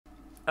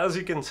as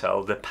you can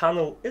tell, the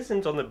panel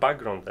isn't on the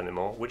background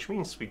anymore, which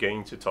means we're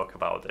going to talk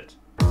about it.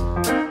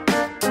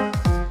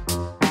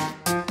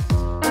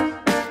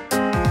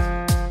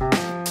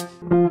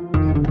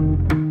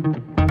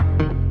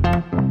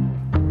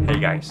 Hey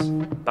guys,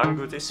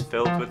 Banggood is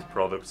filled with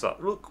products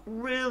that look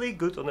really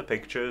good on the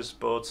pictures,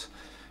 but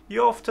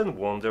you often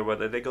wonder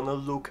whether they're gonna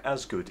look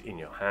as good in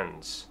your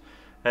hands.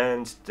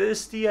 And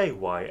this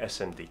DIY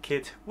Smd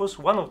kit was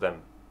one of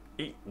them.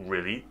 It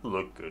really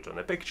looked good on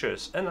the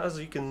pictures, and as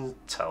you can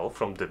tell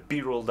from the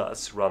b-roll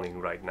that's running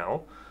right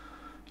now,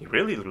 it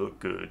really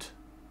looked good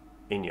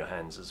in your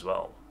hands as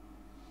well.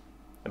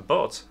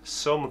 But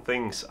some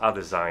things are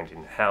designed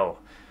in hell,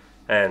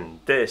 and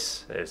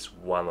this is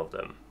one of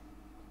them.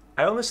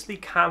 I honestly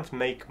can't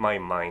make my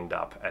mind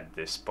up at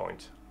this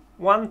point.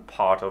 One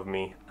part of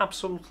me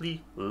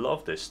absolutely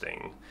loves this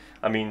thing.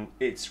 I mean,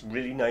 it's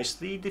really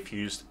nicely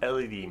diffused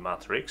LED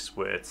matrix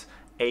with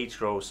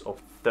 8 rows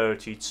of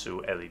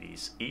 32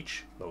 LEDs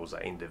each. Those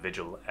are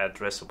individual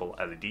addressable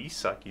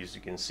LEDs, like as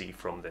you can see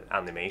from the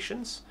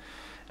animations.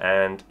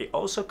 And it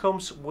also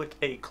comes with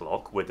a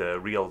clock with a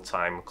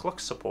real-time clock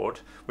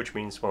support, which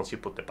means once you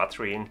put the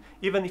battery in,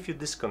 even if you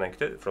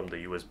disconnect it from the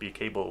USB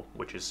cable,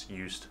 which is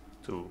used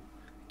to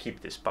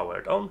keep this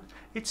powered on,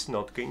 it's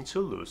not going to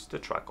lose the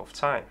track of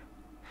time.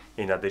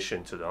 In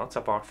addition to that,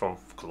 apart from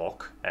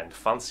clock and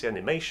fancy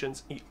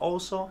animations, it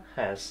also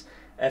has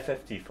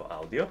FFT for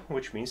audio,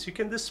 which means you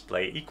can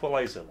display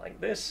equalizer like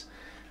this,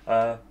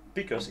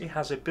 because it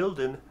has a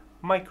built-in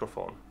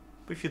microphone.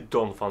 If you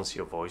don't fancy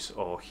your voice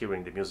or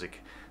hearing the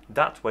music,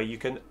 that way you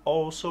can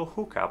also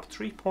hook up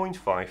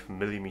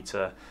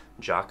 3.5mm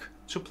jack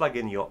to plug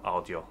in your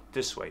audio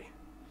this way.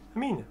 I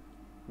mean,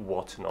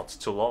 what not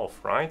to love,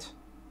 right?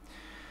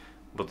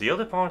 But the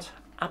other part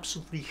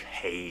absolutely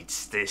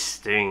hates this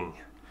thing.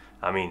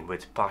 I mean,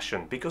 with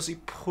passion, because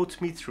it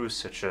put me through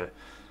such a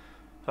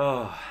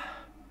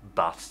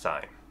bad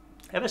time.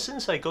 Ever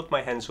since I got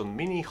my hands on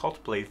mini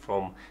hot plate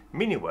from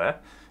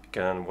Miniware, you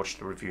can watch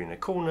the review in the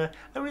corner,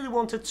 I really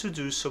wanted to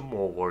do some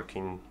more work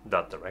in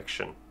that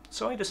direction.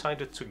 So I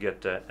decided to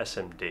get the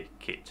Smd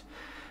kit.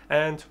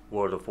 And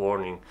word of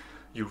warning,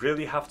 you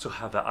really have to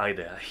have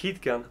either a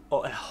heat gun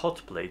or a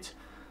hot plate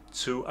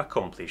to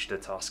accomplish the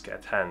task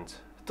at hand.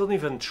 Don't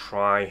even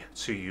try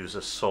to use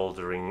a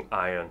soldering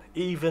iron,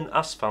 even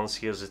as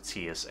fancy as a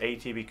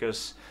TS80,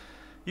 because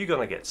you're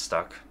gonna get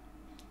stuck.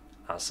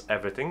 As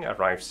everything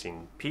arrives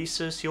in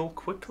pieces, you'll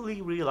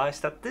quickly realize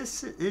that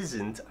this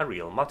isn't a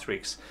real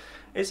matrix.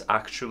 It's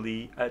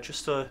actually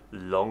just a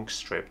long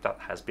strip that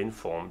has been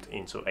formed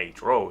into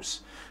 8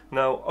 rows.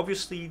 Now,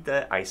 obviously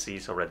the IC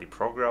is already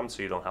programmed,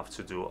 so you don't have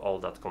to do all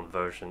that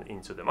conversion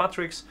into the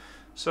matrix.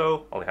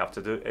 So all you have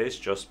to do is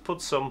just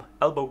put some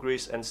elbow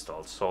grease and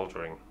start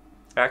soldering.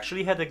 I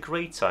actually had a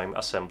great time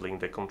assembling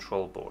the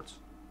control board.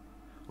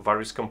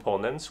 Various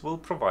components will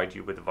provide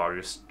you with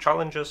various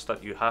challenges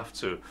that you have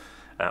to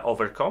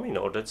overcome in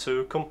order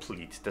to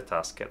complete the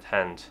task at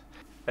hand.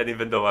 And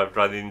even though I've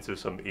run into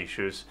some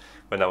issues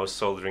when I was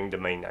soldering the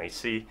main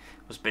IC, it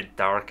was a bit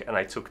dark and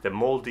I took the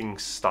molding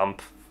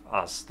stump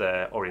as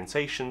the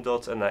orientation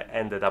dot and I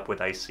ended up with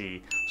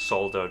IC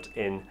soldered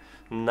in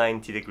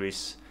 90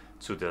 degrees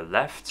to the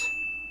left.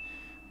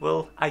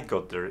 Well, I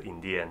got there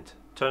in the end.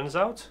 Turns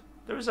out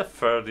there is a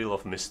fair deal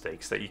of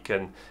mistakes that you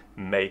can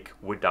make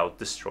without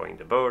destroying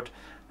the board,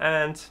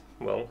 and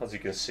well, as you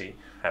can see,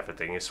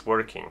 everything is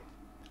working.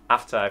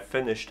 After I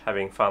finished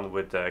having fun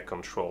with the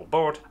control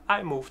board,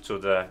 I moved to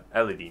the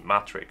LED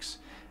matrix,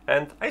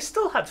 and I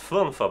still had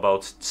fun for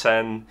about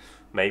 10,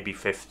 maybe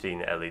 15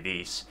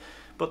 LEDs.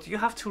 But you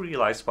have to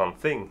realize one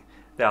thing,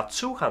 there are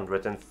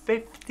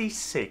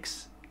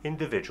 256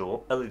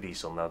 individual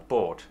LEDs on that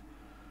board,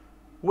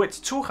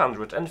 with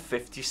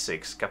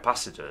 256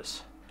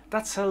 capacitors.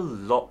 That's a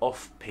lot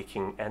of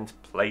picking and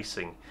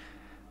placing.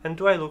 And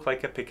do I look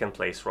like a pick and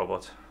place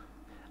robot?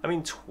 I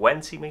mean,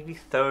 20, maybe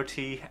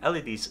 30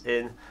 LEDs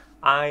in,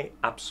 I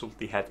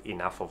absolutely had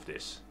enough of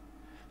this.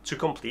 To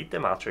complete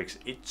the matrix,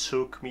 it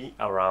took me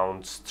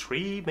around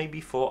 3, maybe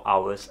 4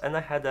 hours, and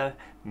I had a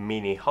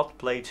mini hot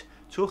plate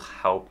to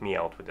help me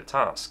out with the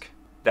task.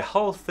 The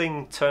whole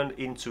thing turned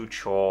into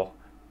chore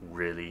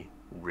really,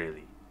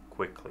 really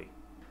quickly.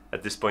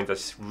 At this point I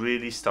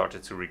really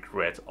started to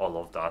regret all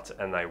of that,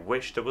 and I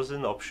wish there was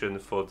an option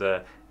for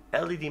the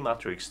LED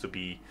matrix to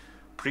be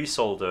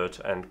pre-soldered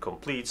and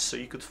complete, so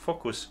you could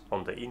focus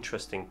on the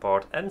interesting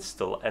part and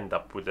still end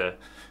up with a,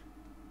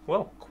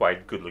 well,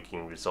 quite good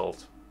looking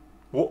result.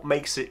 What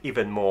makes it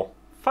even more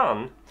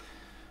fun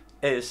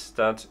is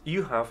that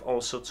you have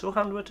also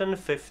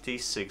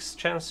 256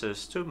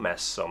 chances to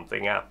mess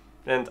something up.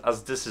 And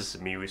as this is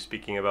me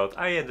speaking about,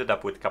 I ended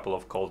up with a couple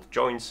of cold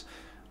joints,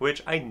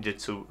 which I needed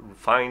to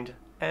find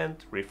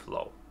and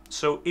reflow.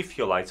 So if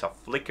your lights are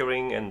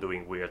flickering and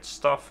doing weird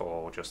stuff,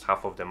 or just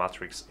half of the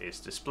matrix is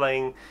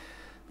displaying,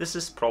 this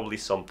is probably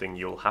something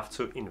you'll have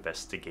to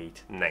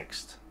investigate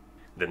next.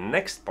 The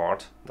next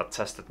part that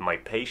tested my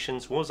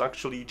patience was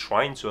actually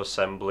trying to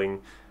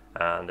assembling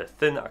the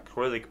thin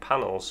acrylic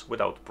panels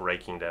without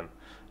breaking them.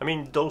 I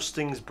mean, those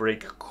things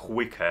break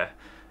quicker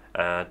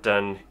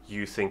then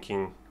you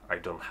thinking, I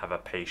don't have a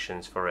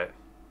patience for it.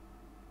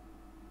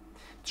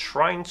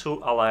 Trying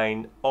to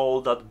align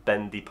all that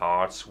bendy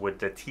parts with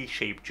the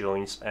T-shaped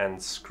joints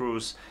and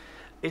screws,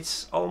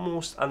 it's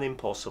almost an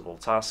impossible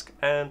task,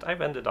 and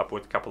I've ended up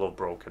with a couple of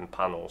broken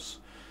panels,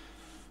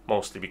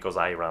 mostly because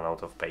I ran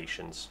out of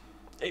patience.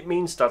 It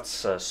means that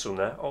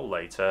sooner or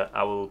later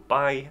I will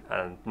buy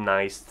a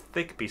nice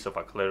thick piece of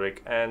acrylic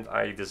and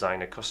I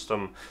design a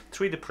custom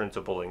 3D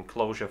printable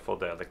enclosure for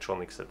the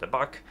electronics at the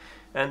back,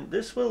 and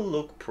this will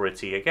look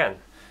pretty again.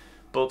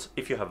 But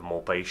if you have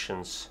more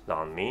patience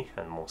than me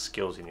and more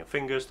skills in your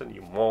fingers, then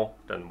you're more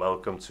than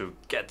welcome to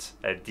get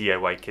a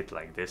DIY kit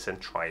like this and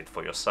try it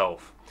for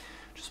yourself.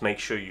 Just make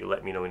sure you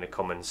let me know in the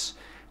comments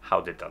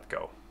how did that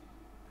go.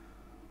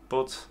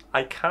 But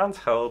I can't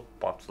help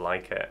but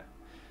like it.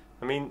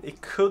 I mean, it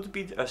could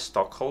be a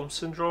Stockholm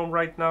syndrome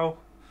right now.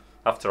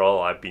 After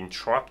all, I've been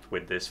trapped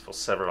with this for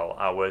several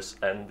hours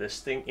and this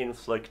thing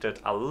inflicted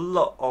a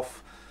lot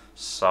of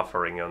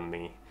suffering on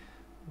me.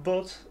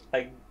 But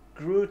I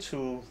grew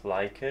to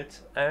like it,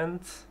 and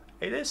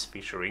it is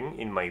featuring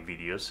in my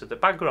videos at the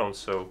background,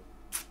 so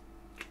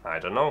I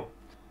don't know.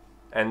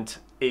 And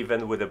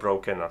even with a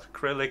broken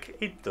acrylic,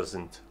 it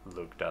doesn't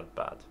look that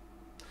bad.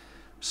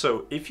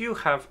 So if you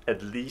have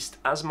at least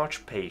as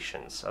much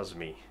patience as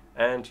me,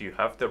 and you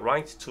have the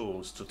right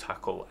tools to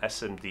tackle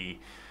SMD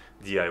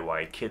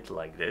DIY kit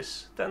like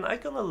this, then I'm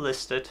gonna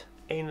list it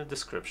in the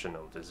description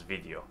of this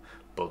video.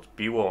 But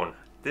be warned,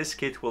 this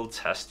kit will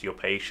test your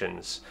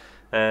patience,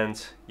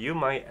 and you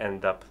might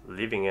end up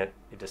leaving it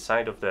at the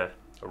side of the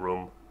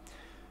room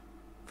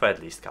for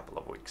at least a couple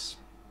of weeks.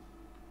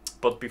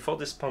 But before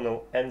this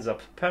panel ends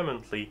up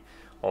permanently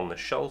on the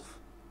shelf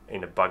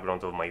in the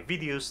background of my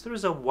videos, there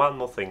is one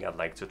more thing I'd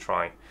like to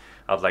try.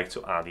 I'd like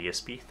to add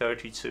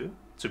ESP32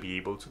 to be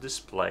able to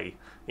display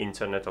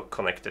internet or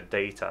connected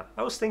data.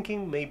 I was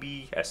thinking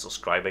maybe a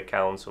subscriber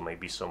count or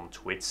maybe some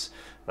tweets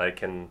that I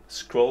can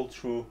scroll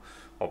through,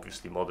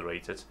 obviously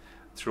moderated,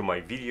 through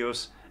my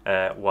videos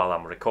while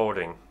I'm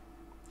recording.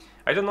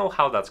 I don't know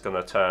how that's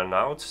gonna turn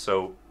out,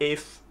 so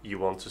if you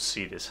want to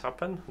see this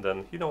happen,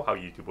 then you know how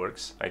YouTube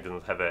works. I do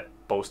not have a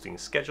posting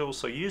schedule,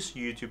 so use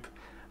YouTube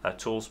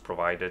tools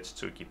provided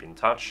to keep in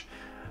touch,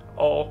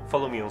 or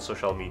follow me on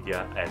social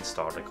media and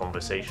start a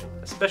conversation,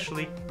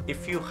 especially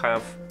if you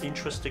have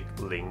interesting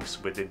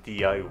links with the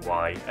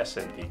DIY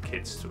SMD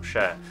kits to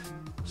share.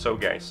 So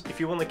guys, if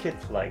you want a kit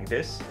like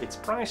this, it's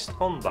priced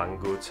on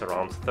Banggood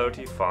around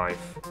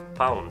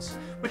 £35,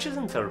 which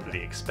isn't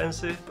terribly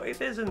expensive, but it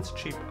isn't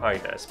cheap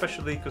either,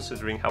 especially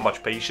considering how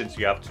much patience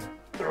you have to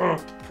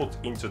put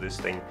into this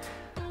thing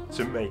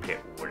to make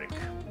it work.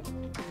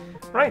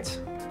 Right,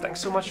 thanks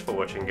so much for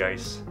watching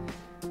guys,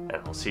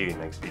 and I'll see you in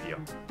the next video.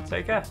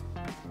 Take care,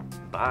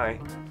 bye!